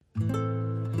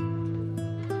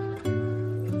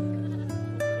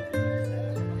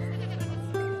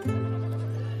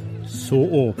Så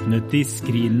åpnet de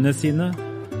skrinene sine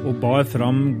og bar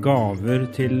fram gaver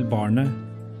til barnet.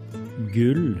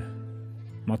 Gull,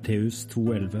 Matteus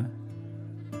 2,11.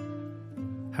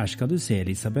 Her skal du se,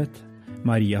 Elisabet.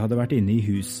 Maria hadde vært inne i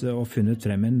huset og funnet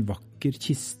frem en vakker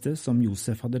kiste som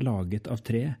Josef hadde laget av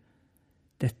tre.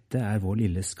 Dette er vår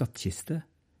lille skattkiste.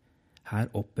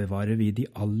 Her oppbevarer vi de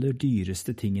aller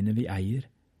dyreste tingene vi eier.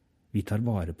 Vi tar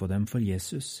vare på dem for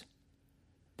Jesus.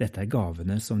 Dette er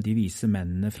gavene som de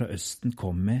vismennene fra Østen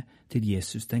kom med til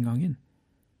Jesus den gangen.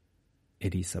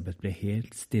 Elisabet ble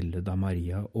helt stille da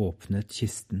Maria åpnet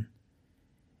kisten.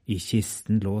 I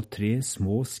kisten lå 3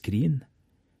 små skrin.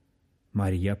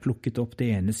 Maria plukket opp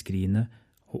det ene skrinet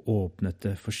og åpnet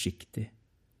det forsiktig.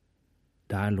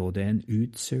 Der lå det en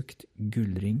utsøkt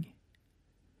gullring.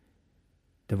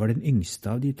 Det var den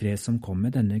yngste av de 3 som kom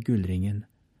med denne gullringen,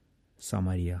 sa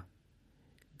Maria.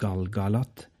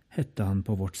 Galgalat hette han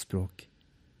på vårt språk.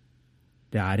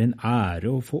 Det er en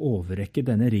ære å få overrekke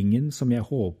denne ringen som jeg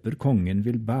håper kongen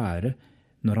vil bære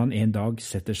når han en dag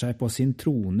setter seg på sin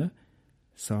trone,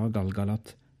 sa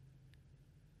Galgalat.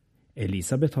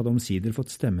 Elisabet hadde omsider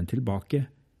fått stemmen tilbake.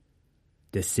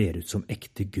 Det ser ut som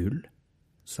ekte gull,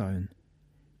 sa hun.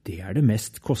 Det er det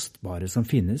mest kostbare som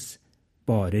finnes.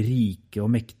 Bare rike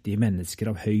og mektige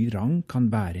mennesker av høy rang kan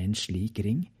bære en slik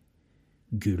ring.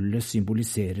 Gullet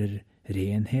symboliserer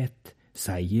renhet,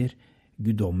 seier,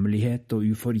 guddommelighet og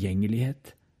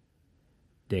uforgjengelighet.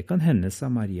 Det kan hende, sa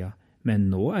Maria, men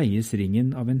nå eies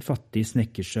ringen av en fattig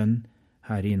snekkersønn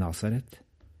her i Nasaret.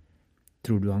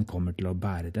 Tror du han kommer til å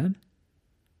bære den?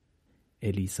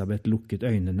 Elisabet lukket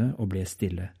øynene og ble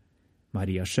stille.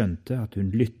 Maria skjønte at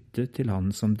hun lyttet til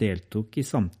han som deltok i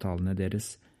samtalene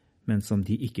deres, men som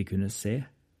de ikke kunne se.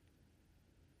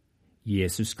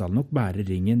 Jesus skal nok bære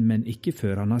ringen, men ikke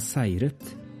før han har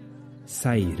seiret.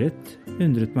 Seiret,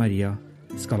 undret Maria.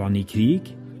 Skal han i krig?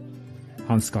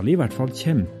 Han skal i hvert fall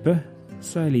kjempe,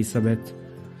 sa Elisabet.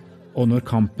 Og når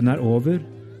kampen er over,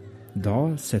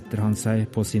 da setter han seg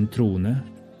på sin trone